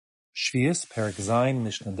Shevi'is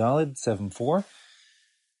Mishnah Daled 7.4.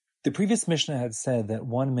 The previous Mishnah had said that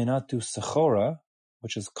one may not do sechora,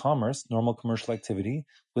 which is commerce, normal commercial activity,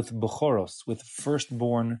 with bechoros, with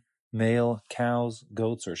firstborn male cows,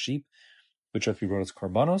 goats, or sheep, which are to be brought as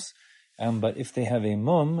korbanos. But if they have a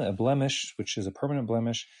mum, a blemish, which is a permanent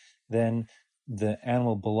blemish, then the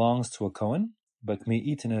animal belongs to a Kohen, but can be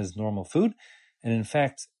eaten as normal food. And in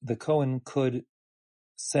fact, the Kohen could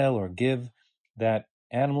sell or give that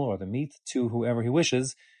animal or the meat to whoever he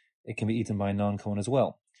wishes. It can be eaten by a non-Kohen as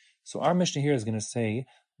well. So our Mishnah here is going to say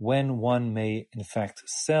when one may in fact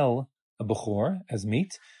sell a bechor as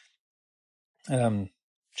meat,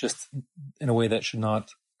 just in a way that should not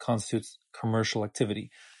constitute commercial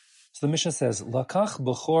activity. So the Mishnah says, Lakach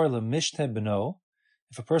bechor lemishte beno.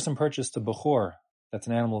 If a person purchased a bechor, that's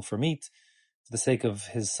an animal for meat, for the sake of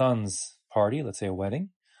his son's party, let's say a wedding,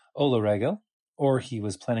 ola regel, or he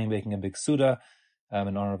was planning on making a big suda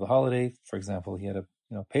in honor of the holiday. For example, he had a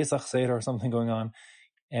Pesach Seder or something going on,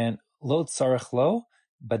 and lo tzarech lo,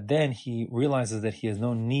 but then he realizes that he has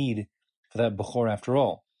no need for that bechor after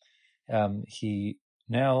all. He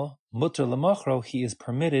now, mutter lemachro, he is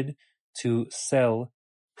permitted to sell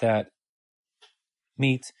that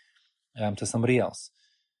meat to somebody else.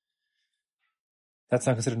 That's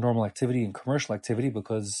not considered normal activity and commercial activity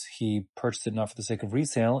because he purchased it not for the sake of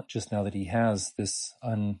resale. Just now that he has this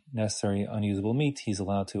unnecessary, unusable meat, he's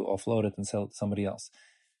allowed to offload it and sell it to somebody else.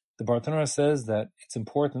 The Bartanura says that it's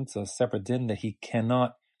important, a separate din, that he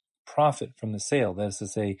cannot profit from the sale. That is to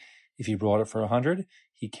say, if he brought it for 100,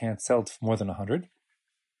 he can't sell it for more than 100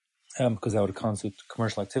 because that would constitute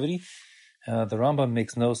commercial activity. The Rambam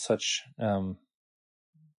makes no such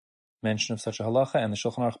mention of such a halacha, and the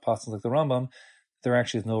Shulchan Aruch passes like the Rambam. There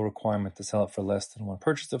actually is no requirement to sell it for less than one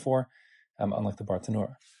purchased it for, unlike the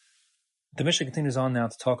Bartanura. The Mishnah continues on now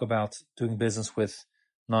to talk about doing business with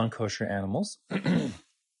non-kosher animals.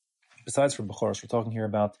 Besides for bechoros, we're talking here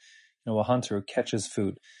about a hunter who catches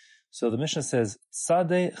food. So the Mishnah says,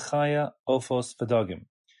 Sade chaya ofos v'dagim.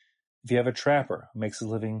 If you have a trapper who makes his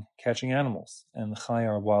living catching animals, and the chaya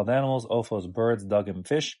are wild animals, ofos, birds, dagim,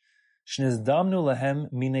 fish, shnizdamnu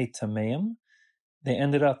lahem mine tameim, they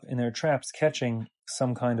ended up in their traps catching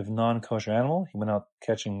some kind of non-kosher animal. He went out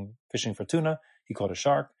fishing for tuna. He caught a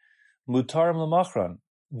shark. Mutarim lamachran.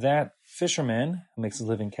 That fisherman who makes his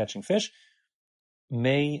living catching fish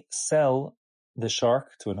may sell the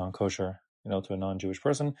shark to a non-kosher, to a non-Jewish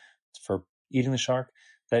person for eating the shark.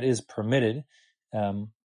 That is permitted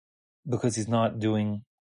because he's not in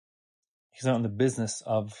the business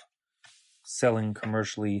of selling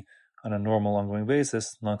commercially on a normal, ongoing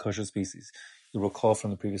basis non-kosher species. You'll recall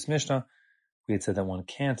from the previous Mishnah, we had said that one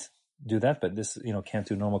can't do that, but this, can't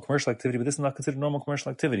do normal commercial activity, but this is not considered normal commercial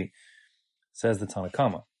activity, says the Tanna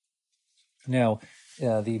Kama. Now,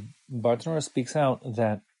 the Bartanura speaks out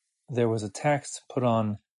that there was a tax put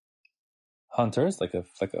on hunters, like a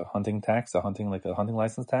hunting tax, like a hunting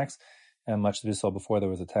license tax, and much as we saw before, there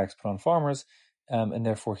was a tax put on farmers, and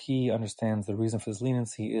therefore he understands the reason for this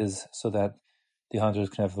leniency is so that the hunters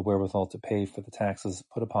can have the wherewithal to pay for the taxes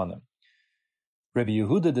put upon them. Rabbi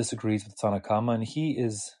Yehuda disagrees with Tanna Kama, and he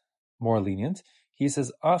is more lenient. He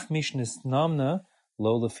says, Af mishnis namna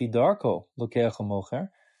lo lefi darko lokeach mocher.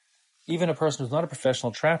 Even a person who's not a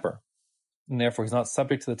professional trapper, and therefore he's not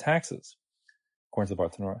subject to the taxes, according to the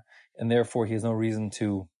Bartanura, and therefore he has no reason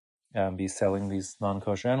to be selling these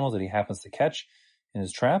non-kosher animals that he happens to catch in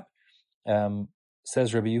his trap.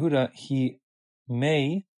 Says Rabbi Yehuda, he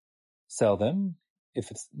may sell them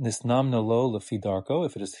if it's nisnamna lo lefi darko,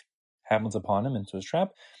 if it happens upon him into his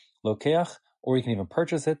trap, lokeach, or he can even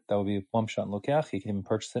purchase it. That would be one shot in lokeach. He can even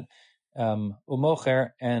purchase it, umocher,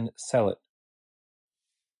 and sell it.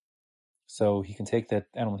 So he can take that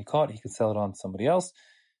animal he caught, he can sell it on to somebody else.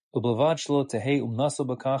 Provided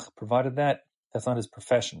that's not his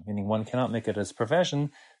profession, meaning one cannot make it his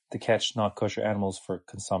profession to catch not kosher animals for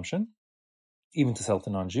consumption, even to sell to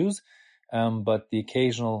non-Jews. But the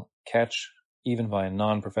occasional catch, even by a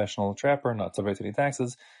non-professional trapper, not subject to any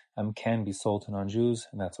taxes, can be sold to non-Jews,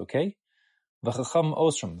 and that's okay. The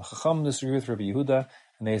Chacham disagree with Rabbi Yehuda,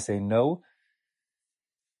 and they say no,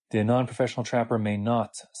 the non-professional trapper may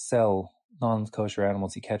not sell non-kosher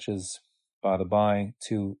animals he catches by the by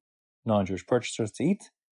to non-Jewish purchasers to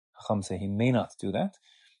eat. Chacham say he may not do that.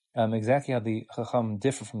 Exactly how the Chacham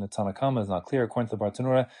differ from the Tanna Kama is not clear. According to the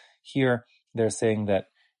Bartanura, here they're saying that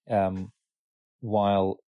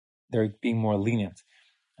while they're being more lenient,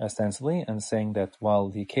 ostensibly, and saying that while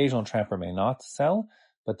the occasional trapper may not sell,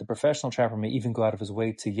 but the professional trapper may even go out of his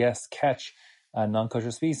way to, catch non-kosher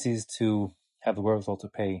species to have the wherewithal to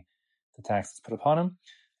pay the taxes put upon him.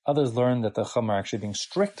 Others learn that the Chum are actually being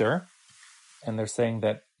stricter, and they're saying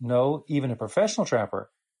that no, even a professional trapper,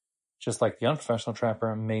 just like the unprofessional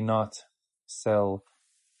trapper, may not sell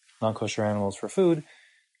non-kosher animals for food,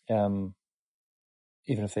 even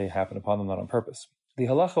if they happen upon them not on purpose. The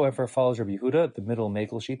halacha, however, follows Rabbi Yehuda, the middle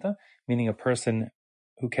Mekel Shita, meaning a person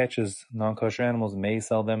who catches non-kosher animals may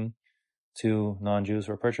sell them to non-Jews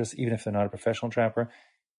for purchase, even if they're not a professional trapper,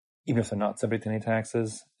 even if they're not subject to any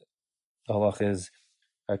taxes. The halacha is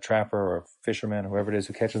a trapper or a fisherman, or whoever it is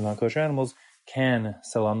who catches non-kosher animals, can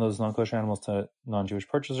sell on those non-kosher animals to non-Jewish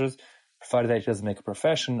purchasers, provided that he doesn't make a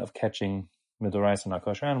profession of catching midoraisa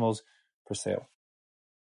non-kosher animals for sale.